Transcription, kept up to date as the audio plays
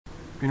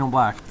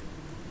Beanoblack,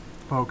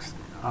 folks,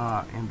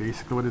 and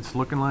basically what it's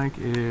looking like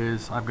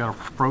is I've got a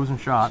frozen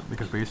shot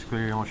because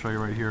basically I'll show you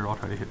right here. I'll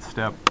try to hit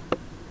step.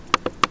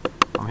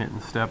 I'm hitting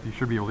step. You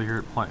should be able to hear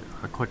it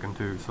clicking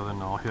too. So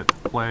then I'll hit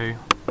play,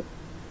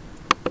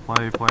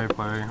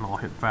 and I'll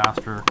hit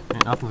faster,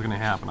 and nothing's going to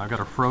happen. I've got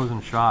a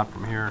frozen shot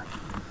from here,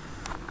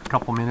 a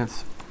couple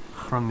minutes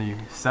from the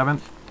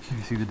 7th.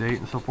 You see the date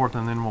and so forth,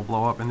 and then we'll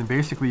blow up. And then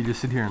basically you just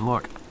sit here and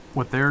look.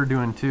 What they're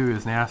doing too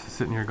is NASA's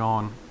sitting here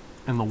going,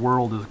 and the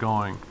world is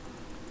going.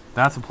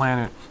 That's a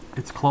planet.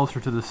 It's closer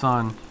to the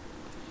sun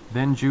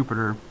than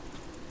Jupiter,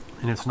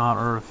 and it's not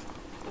Earth.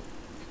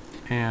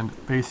 And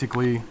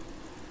basically,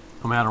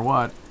 no matter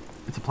what,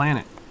 it's a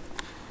planet.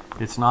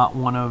 It's not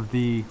one of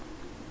the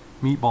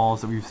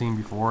meatballs that we've seen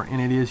before,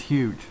 and it is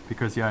huge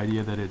because the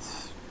idea that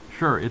it's,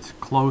 sure, it's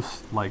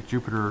close like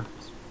Jupiter.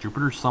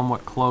 Jupiter's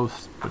somewhat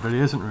close, but it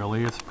isn't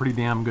really. It's a pretty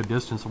damn good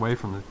distance away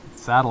from the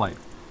satellite,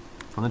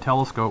 from the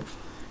telescope,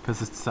 because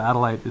the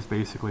satellite is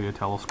basically a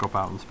telescope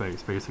out in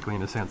space, basically,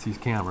 in a sense, these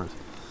cameras.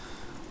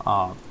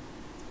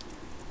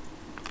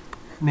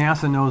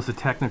 NASA knows the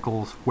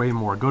technicals way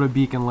more. Go to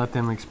Beacon, let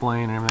them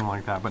explain and everything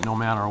like that, but no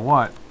matter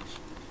what,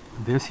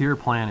 this here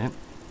planet,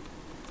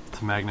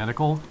 it's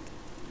magnetical,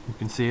 you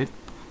can see it,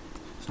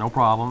 it's no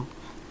problem,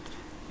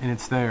 and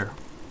it's there.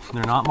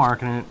 They're not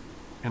marketing it,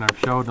 and I've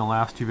showed in the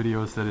last 2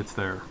 videos that it's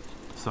there.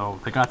 So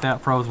they got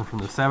that frozen from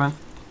the 7th.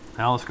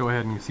 Now let's go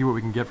ahead and see what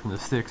we can get from the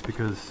 6th,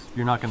 because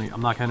I'm not going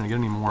to get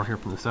any more here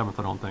from the 7th,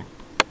 I don't think.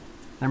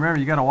 Now remember,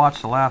 you got to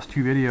watch the last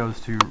 2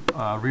 videos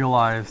to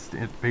realize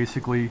it.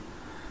 Basically,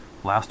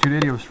 last 2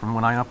 videos from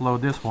when I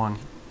upload this one,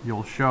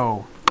 you'll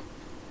show.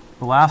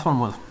 The last one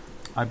was,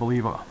 I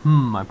believe, a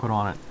I put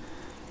on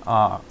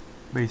it.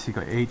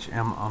 Basically,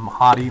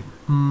 Hottie,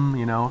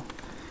 you know.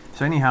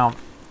 So anyhow,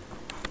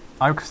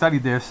 I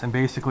studied this, and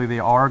basically they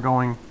are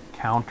going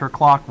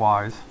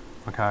counterclockwise,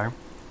 okay?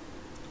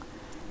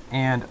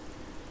 And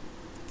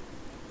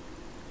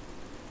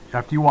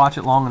after you watch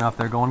it long enough,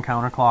 they're going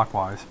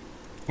counterclockwise.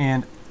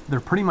 And they're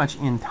pretty much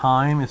in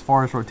time as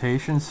far as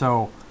rotation,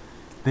 so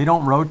they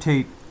don't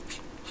rotate.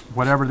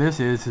 Whatever this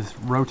is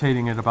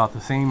rotating at about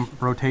the same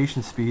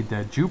rotation speed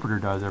that Jupiter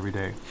does every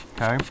day,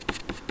 okay?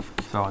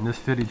 So in this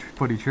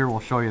footage here, we'll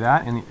show you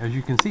that, and as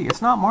you can see,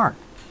 it's not marked.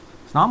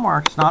 It's not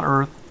marked, it's not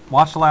Earth.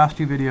 Watch the last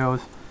 2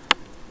 videos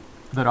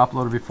that I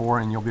uploaded before,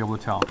 and you'll be able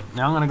to tell.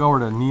 Now I'm going to go over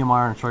to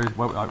Nehemiah and show you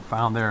what I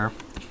found there.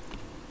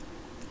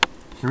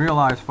 You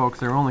realize, folks,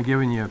 they're only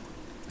giving you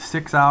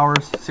 6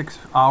 hours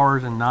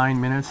and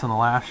 9 minutes in the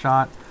last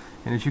shot,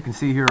 and as you can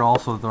see here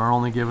also, they're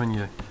only giving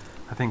you,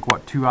 I think,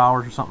 what, 2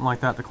 hours or something like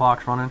that. The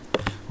clock's running.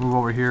 Move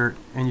over here,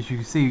 and as you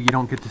can see, you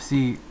don't get to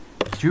see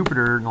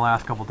Jupiter in the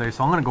last couple of days.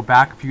 So I'm going to go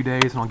back a few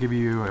days, and I'll give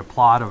you a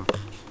plot of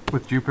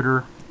with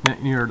Jupiter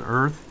near the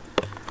Earth,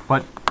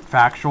 but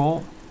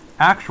actual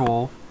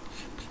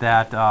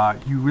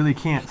that you really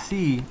can't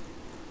see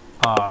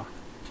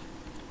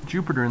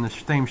Jupiter in the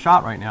same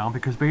shot right now,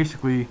 because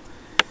basically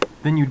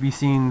then you'd be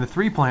seeing the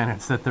 3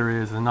 planets that there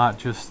is and not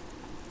just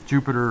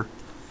Jupiter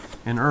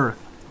and Earth,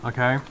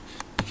 okay?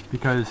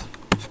 Because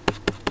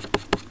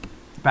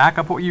back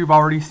up what you've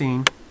already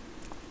seen.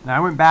 Now I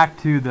went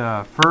back to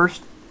the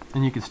 1st,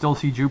 and you can still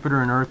see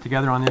Jupiter and Earth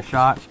together on this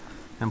shot.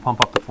 Then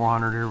pump up to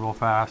 400 here real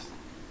fast.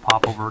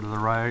 Pop over to the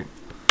right.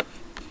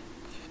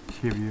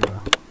 Give you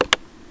a,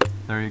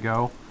 there you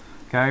go.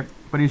 Okay,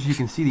 but as you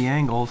can see the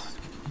angles,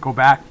 go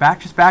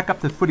just back up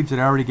the footage that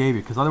I already gave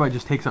you, because otherwise it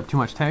just takes up too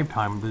much time.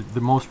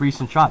 The most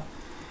recent shot.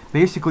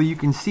 Basically, you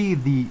can see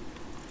the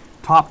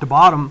top to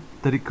bottom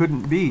that it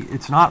couldn't be.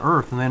 It's not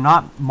Earth, and they're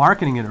not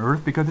marketing it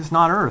Earth because it's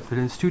not Earth. It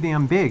is too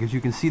damn big. As you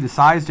can see the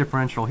size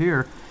differential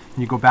here,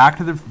 and you go back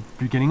to the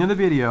beginning of the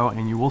video,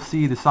 and you will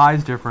see the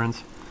size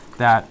difference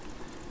that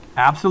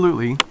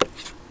absolutely.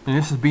 And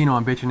this is Beano,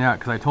 I'm bitching out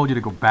because I told you to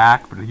go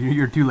back, but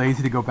you're too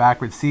lazy to go back.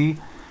 But see,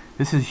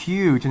 this is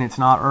huge, and it's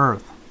not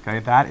Earth. Okay,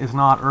 that is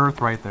not Earth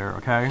right there.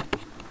 Okay,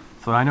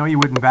 so I know you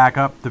wouldn't back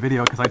up the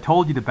video because I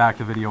told you to back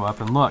the video up,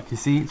 and look, you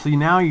see, so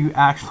now you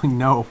actually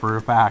know for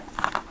a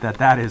fact that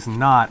that is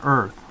not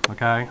Earth.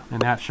 Okay, in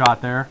that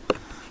shot there.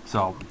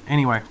 So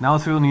anyway, now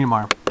let's go to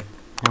Nehemiah,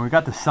 and we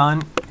got the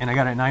sun, and I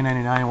got it at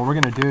 $9.99. What we're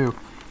gonna do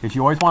is,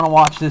 you always want to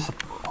watch this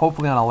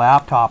hopefully on a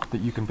laptop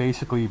that you can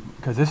basically,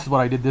 because this is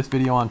what I did this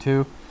video on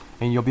too.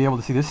 And you'll be able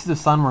to see, this is the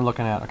sun we're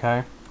looking at,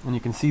 okay? And you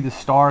can see the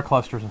star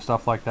clusters and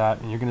stuff like that,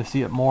 and you're going to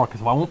see it more,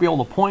 because I won't be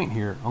able to point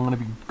here. I'm going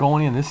to be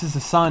going in. This is the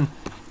sun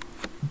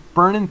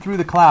burning through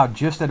the cloud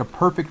just at a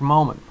perfect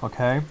moment,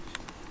 okay?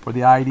 For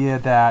the idea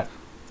that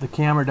the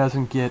camera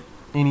doesn't get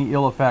any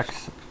ill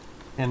effects,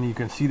 and you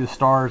can see the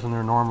stars in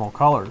their normal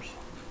colors,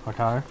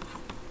 okay?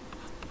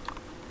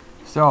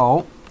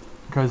 So,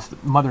 because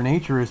Mother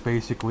Nature is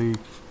basically,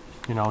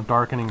 you know,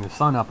 darkening the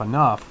sun up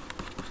enough.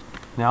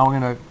 Now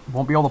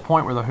won't be able to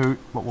point with a hoot,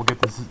 but we'll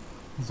get this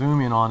zoom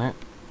in on it.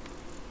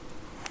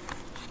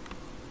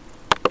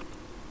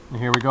 And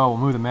here we go. We'll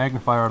move the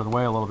magnifier out of the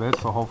way a little bit,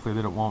 so hopefully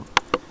that it won't.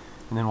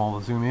 And then we'll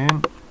zoom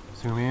in,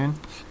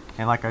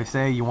 and like I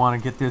say, you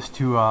want to get this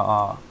to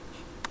a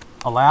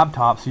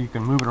laptop so you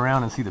can move it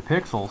around and see the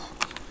pixels.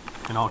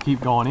 and I'll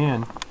keep going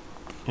in.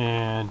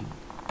 And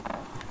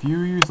if you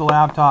use the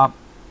laptop,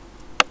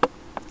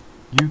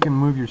 you can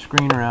move your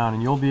screen around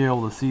and you'll be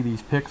able to see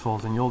these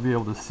pixels, and you'll be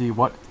able to see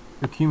what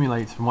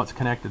accumulates from what's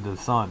connected to the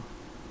sun.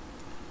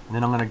 And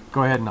then I'm going to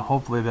go ahead and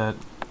hopefully that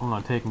I'm going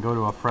to take and go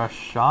to a fresh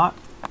shot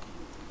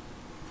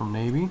from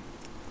Navy.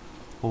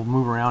 We'll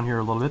move around here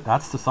a little bit.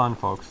 That's the sun,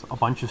 folks. A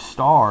bunch of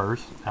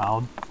stars.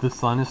 Now, the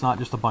sun is not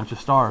just a bunch of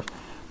stars,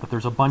 but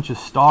there's a bunch of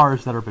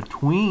stars that are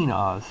between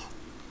us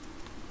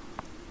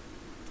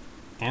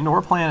and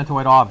or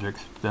planetoid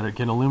objects that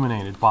get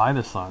illuminated by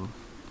the sun.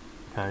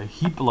 Okay,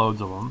 heap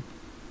loads of them,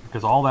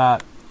 because all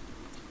that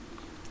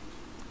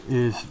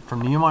is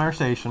from Niemeyer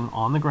Station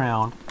on the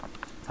ground.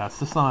 That's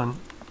the sun.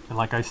 And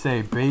like I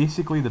say,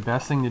 basically the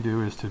best thing to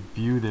do is to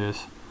view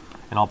this,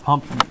 and I'll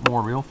pump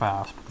more real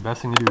fast, but the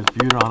best thing to do is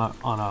view it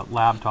on a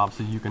laptop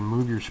so you can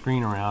move your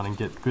screen around and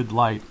get good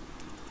light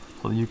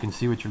so that you can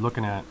see what you're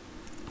looking at.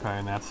 Okay,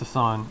 and that's the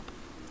sun.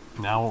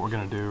 Now what we're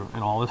going to do,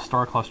 and all this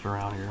star cluster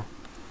around here,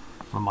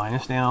 I'm going to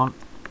minus down.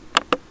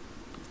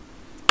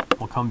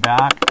 We'll come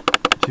back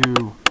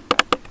to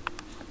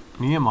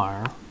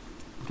Niemeyer,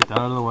 get that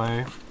out of the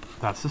way.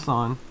 That's the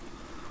sun.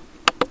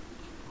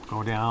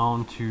 Go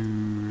down to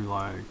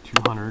like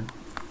 200.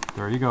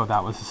 There you go.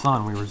 That was the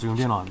sun we were zoomed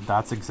in on.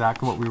 That's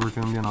exactly what we were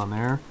zoomed in on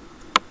there.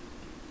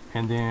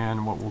 And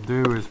then what we'll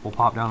do is we'll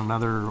pop down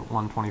another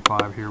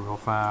 125 here real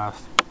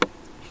fast.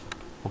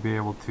 We'll be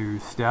able to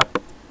step.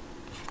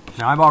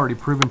 Now I've already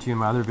proven to you in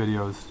my other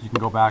videos. You can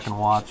go back and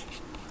watch.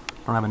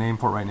 I don't have a name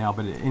for it right now,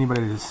 but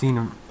anybody that has seen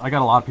them, I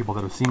got a lot of people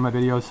that have seen my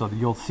videos, so that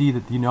you'll see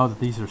that you know that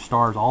these are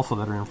stars also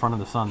that are in front of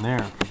the sun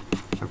there.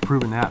 I've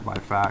proven that by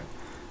fact.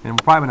 And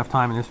we'll probably have enough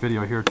time in this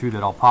video here too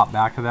that I'll pop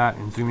back to that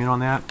and zoom in on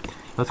that.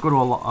 Let's go to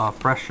a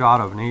fresh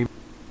shot of Navy.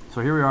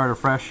 So here we are at a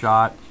fresh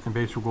shot, and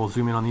basically we'll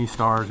zoom in on these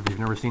stars. If you've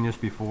never seen this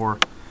before,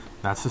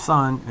 that's the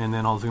sun, and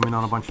then I'll zoom in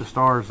on a bunch of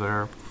stars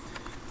there.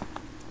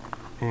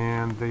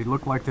 And they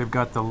look like they've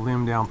got the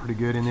limb down pretty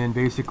good. And then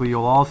basically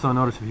you'll also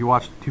notice if you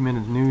watched 2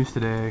 Minute News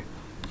today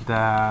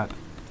that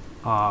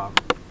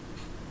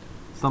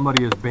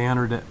somebody has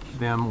bannered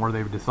them, or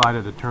they've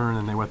decided to turn,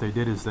 and what they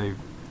did is they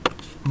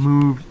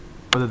moved,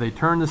 whether they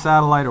turned the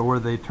satellite or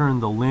whether they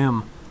turned the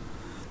limb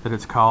that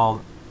it's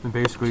called, and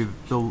basically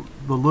the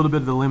little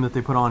bit of the limb that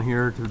they put on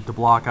here to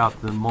block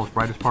out the most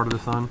brightest part of the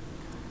sun.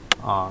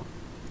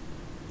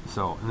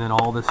 And then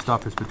all this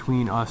stuff is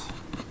between us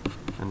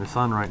and the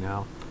sun right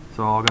now.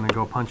 So I'm going to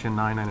go punch in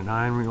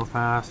 999 real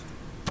fast.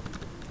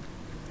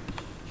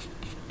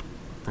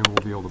 And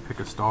we'll be able to pick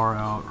a star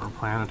out, or a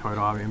planetoid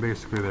object, and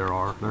basically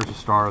there's a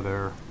star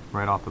there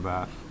right off the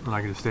bat. And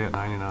I can just stay at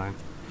 99.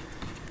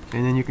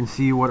 And then you can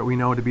see what we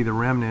know to be the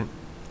remnant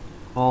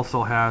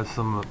also has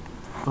some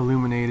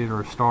illuminated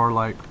or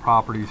star-like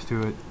properties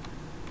to it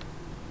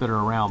that are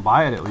around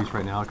by it, at least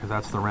right now, because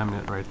that's the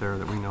remnant right there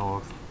that we know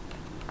of.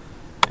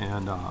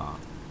 And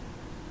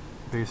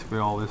basically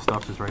all this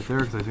stuff is right there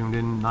because I zoomed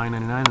in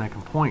 999 and I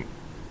can point.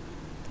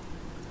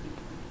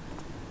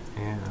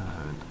 And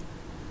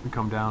we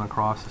come down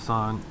across the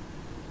sun,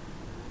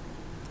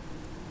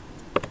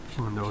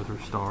 and those are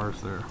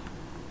stars there.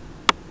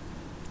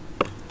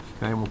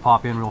 Okay, we'll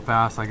pop in real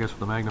fast, I guess,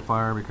 with a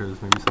magnifier,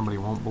 because maybe somebody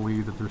won't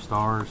believe that they're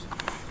stars,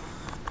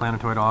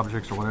 planetoid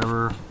objects, or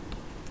whatever.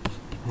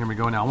 Here we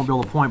go. Now I won't be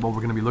able to point, but we're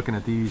going to be looking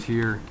at these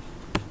here,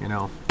 you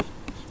know.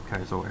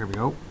 Okay, so here we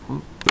go.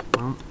 Boom,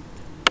 boom,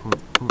 boom,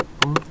 boom,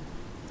 boom.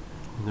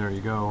 There you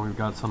go. We've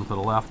got some to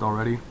the left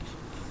already,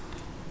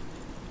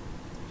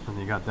 and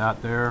you got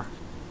that there.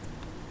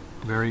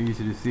 Very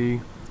easy to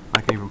see.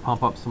 I can even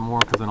pump up some more,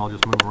 because then I'll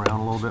just move around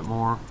a little bit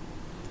more,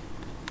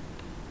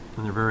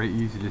 and they're very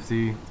easy to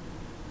see.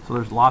 So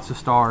there's lots of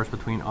stars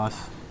between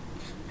us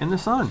and the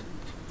sun.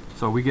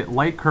 So we get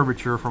light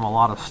curvature from a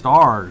lot of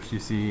stars, you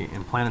see,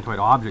 and planetoid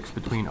objects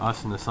between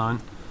us and the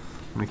sun.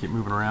 Let me keep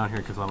moving around here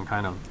because I'm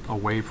kind of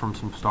away from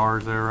some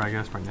stars there, I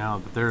guess, right now.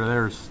 But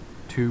there's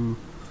two,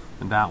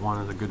 and that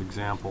one is a good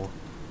example.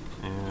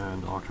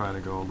 And I'll try to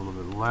go a little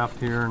bit left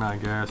here, and I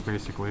guess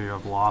basically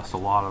I've lost a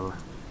lot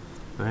of.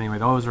 But anyway,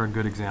 those are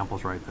good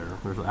examples right there.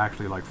 There's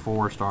actually like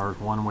 4 stars,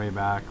 one way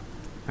back,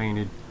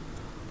 painted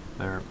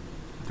there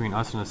between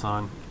us and the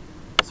sun.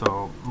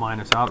 So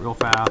minus out real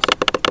fast,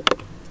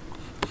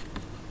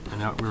 and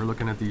now we were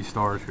looking at these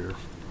stars here.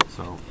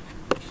 So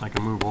I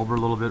can move over a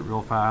little bit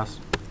real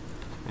fast,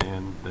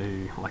 and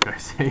they, like I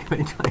say, they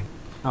giant.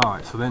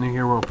 Alright, so then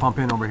here we'll pump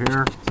in over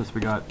here, since we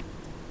got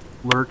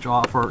lurch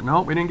off, or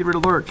no, we didn't get rid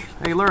of lurch.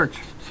 Hey, lurch,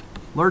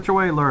 lurch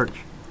away,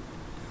 lurch.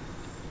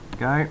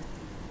 Okay,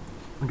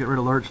 I'll get rid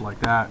of lurch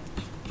like that,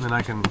 and then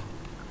I can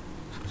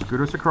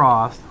scoot us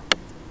across.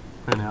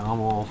 And now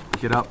we'll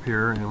get up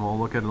here and we'll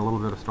look at a little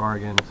bit of star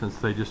again, since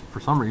they just, for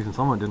some reason,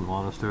 someone didn't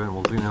want us to, and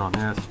we'll zoom in on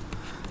this.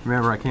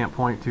 Remember, I can't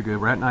point too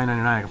good. We're at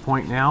 999. I can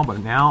point now, but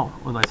now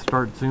when I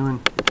start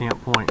zooming, I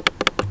can't point.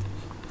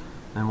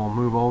 Then we'll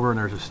move over, and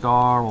there's a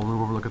star. We'll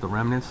move over, look at the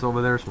remnants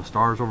over there. Some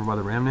stars over by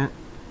the remnant.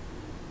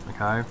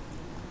 Okay,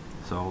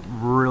 so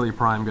really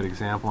prime good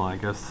example. And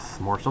I guess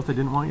more stuff they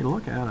didn't want you to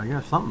look at. I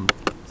guess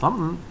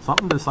something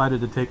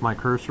decided to take my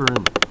cursor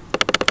and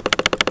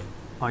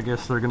I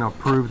guess they're going to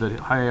prove that,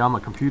 hey, I'm a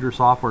computer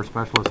software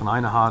specialist and I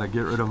know how to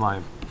get rid of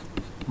my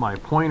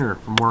pointer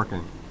from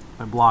working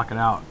and block it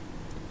out.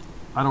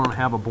 I don't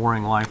have a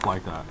boring life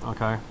like that,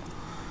 okay?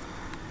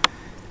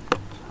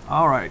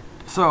 Alright,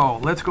 so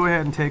let's go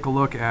ahead and take a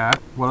look at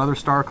what other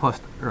star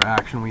cluster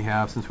action we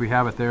have. Since we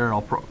have it there,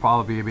 I'll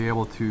probably be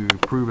able to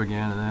prove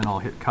again, and then I'll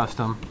hit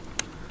custom.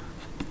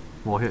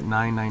 We'll hit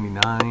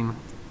 999,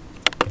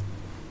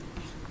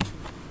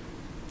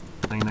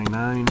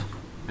 999,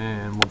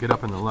 and we'll get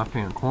up in the left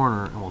hand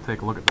corner and we'll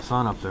take a look at the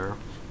sun up there,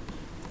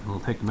 and we'll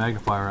take the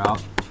magnifier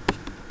out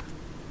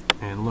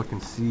and look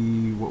and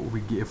see what we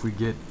get, if we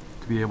get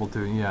to be able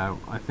to. Yeah,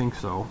 I think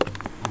so.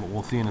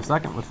 We'll see in a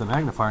second with the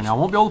magnifier. Now I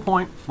won't be able to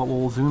point, but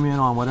we'll zoom in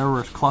on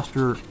whatever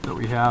cluster that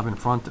we have in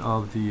front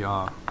of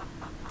the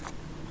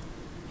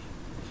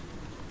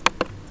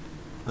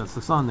that's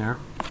the sun there.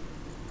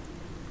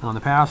 Now in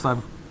the past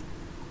I've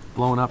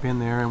blown up in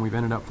there and we've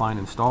ended up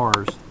finding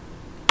stars.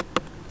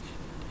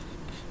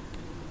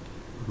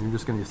 You're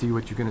just going to see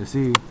what you're going to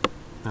see,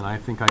 and I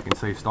think I can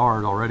say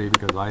stars already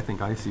because I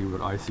think I see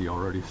what I see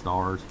already,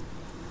 stars.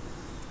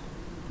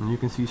 And you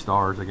can see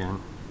stars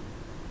again.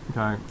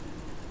 Okay.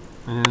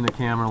 And then in the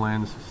camera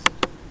lens,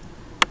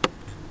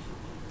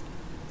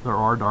 there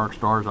are dark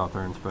stars out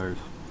there in space.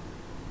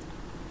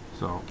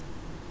 So,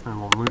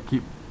 and we'll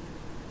keep,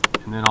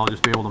 and then I'll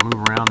just be able to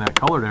move around that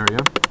colored area,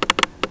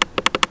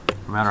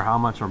 no matter how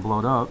much are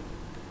blowed up,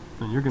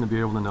 and you're going to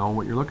be able to know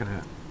what you're looking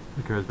at,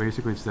 because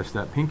basically it's just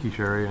that pinkish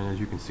area, and as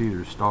you can see,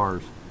 there's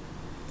stars.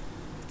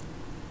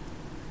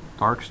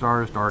 Dark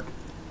stars, dark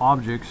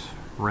objects,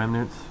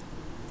 remnants,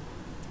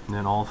 and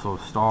then also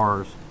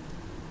stars.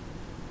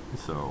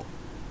 So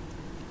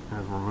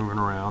as we're moving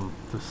around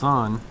the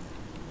sun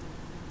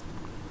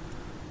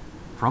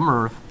from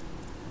Earth,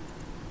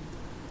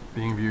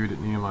 being viewed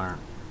at Niemeyer,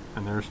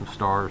 and there's some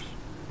stars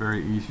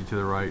very easy to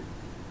the right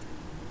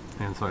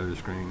hand side of the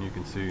screen. You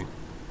can see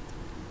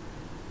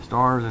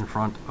stars in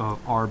front of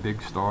our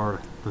big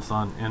star, the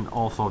sun, and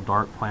also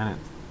dark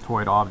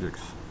planetoid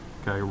objects,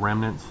 okay,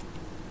 remnants.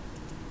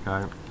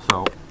 Okay,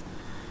 so,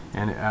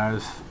 and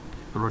as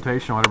the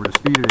rotation, whatever the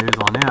speed it is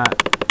on that,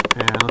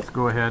 and let's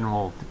go ahead and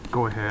we'll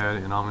go ahead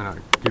and I'm going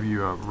to give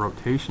you a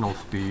rotational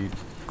speed,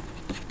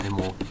 and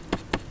we'll,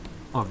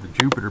 of the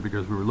Jupiter,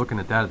 because we were looking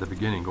at that at the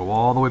beginning. Go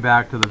all the way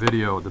back to the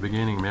video at the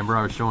beginning. Remember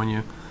I was showing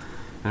you,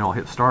 and I'll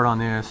hit start on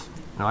this.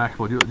 And I'll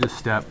actually do it this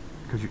step,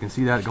 because you can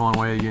see that going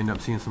away. You end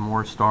up seeing some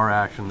more star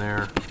action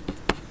there.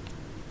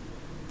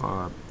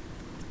 A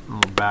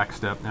little back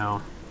step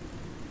now.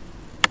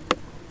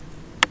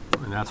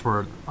 And that's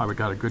where I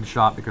got a good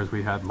shot, because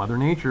we had Mother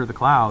Nature, the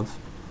clouds.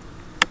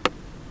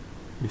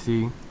 You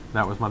see,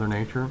 that was Mother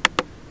Nature.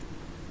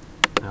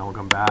 Now we'll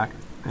come back,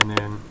 and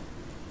then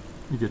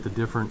you get the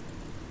different,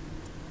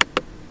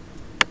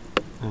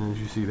 and as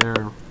you see there,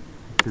 you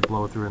could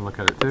blow through and look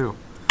at it too.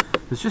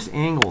 It's just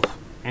angles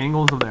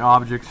of the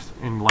objects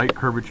in light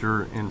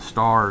curvature in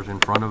stars in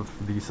front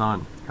of the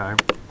sun, okay?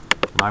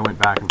 And I went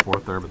back and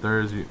forth there, but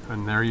there's,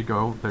 and there you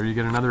go, there you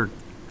get another.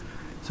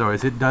 So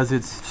as it does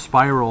its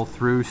spiral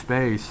through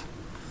space,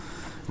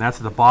 and that's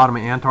at the bottom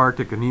of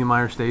Antarctic,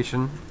 Niemeyer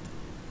Station,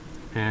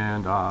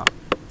 and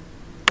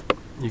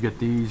you get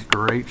these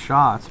great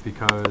shots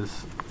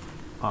because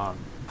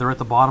they're at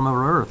the bottom of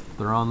Earth.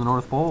 They're on the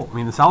North Pole. I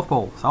mean the South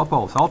Pole,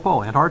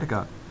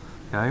 Antarctica.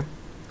 Okay,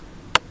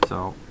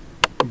 so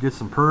you get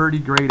some pretty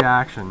great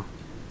action.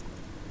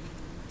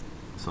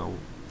 So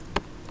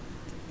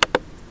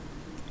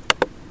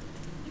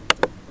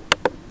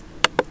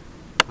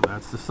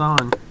that's the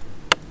sun.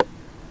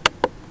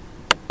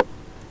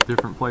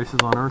 Different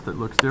places on Earth it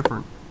looks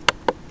different.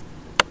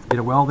 Get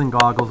a welding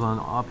goggles on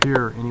up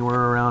here,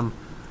 anywhere around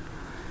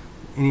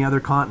any other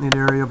continent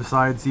area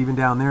besides even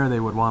down there, they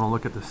would want to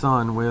look at the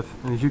sun with,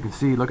 and as you can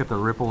see, look at the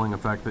rippling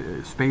effect.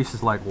 Space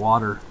is like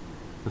water,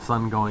 the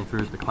sun going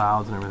through it, the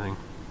clouds and everything.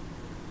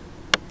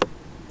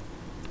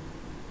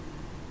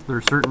 There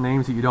are certain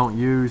names that you don't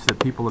use that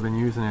people have been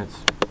using at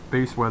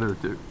space weather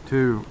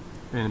too,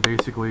 and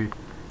basically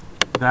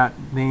that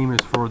name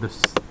is for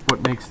this,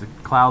 what makes the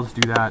clouds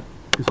do that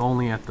is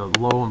only at the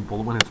low and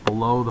when it's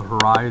below the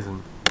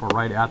horizon, or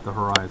right at the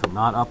horizon,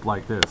 not up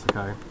like this,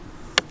 okay?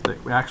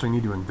 We actually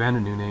need to invent a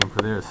new name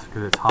for this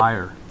because it's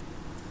higher,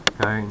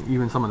 okay? And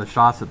even some of the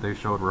shots that they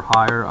showed were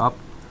higher up,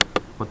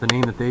 but the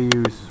name that they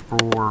use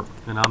for,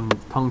 and I'm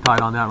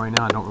tongue-tied on that right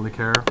now, I don't really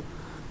care,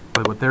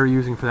 but what they're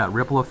using for that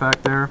ripple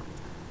effect there,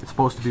 it's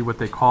supposed to be what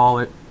they call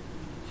it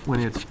when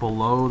it's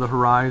below the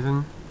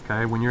horizon,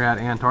 okay? When you're at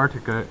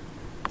Antarctica,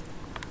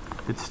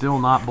 it's still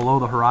not below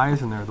the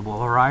horizon there. The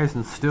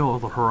horizon still,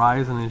 the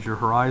horizon is your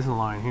horizon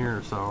line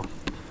here, so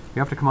you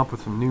have to come up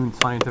with some new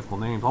scientific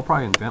names. I'll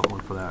probably invent one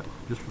for that,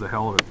 just for the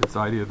hell of it. This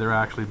idea they're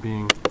actually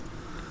being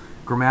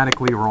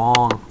grammatically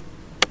wrong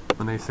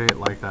when they say it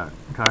like that,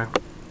 okay?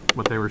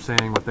 What they were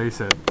saying, what they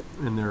said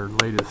in their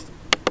latest,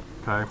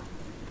 okay?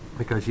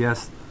 Because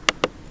yes,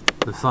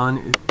 the sun,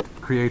 it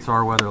creates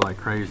our weather like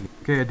crazy.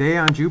 Okay, a day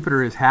on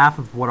Jupiter is half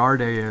of what our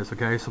day is,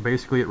 okay? So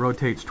basically it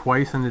rotates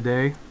twice in a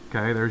day,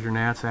 okay? There's your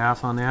gnat's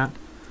ass on that,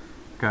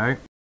 okay?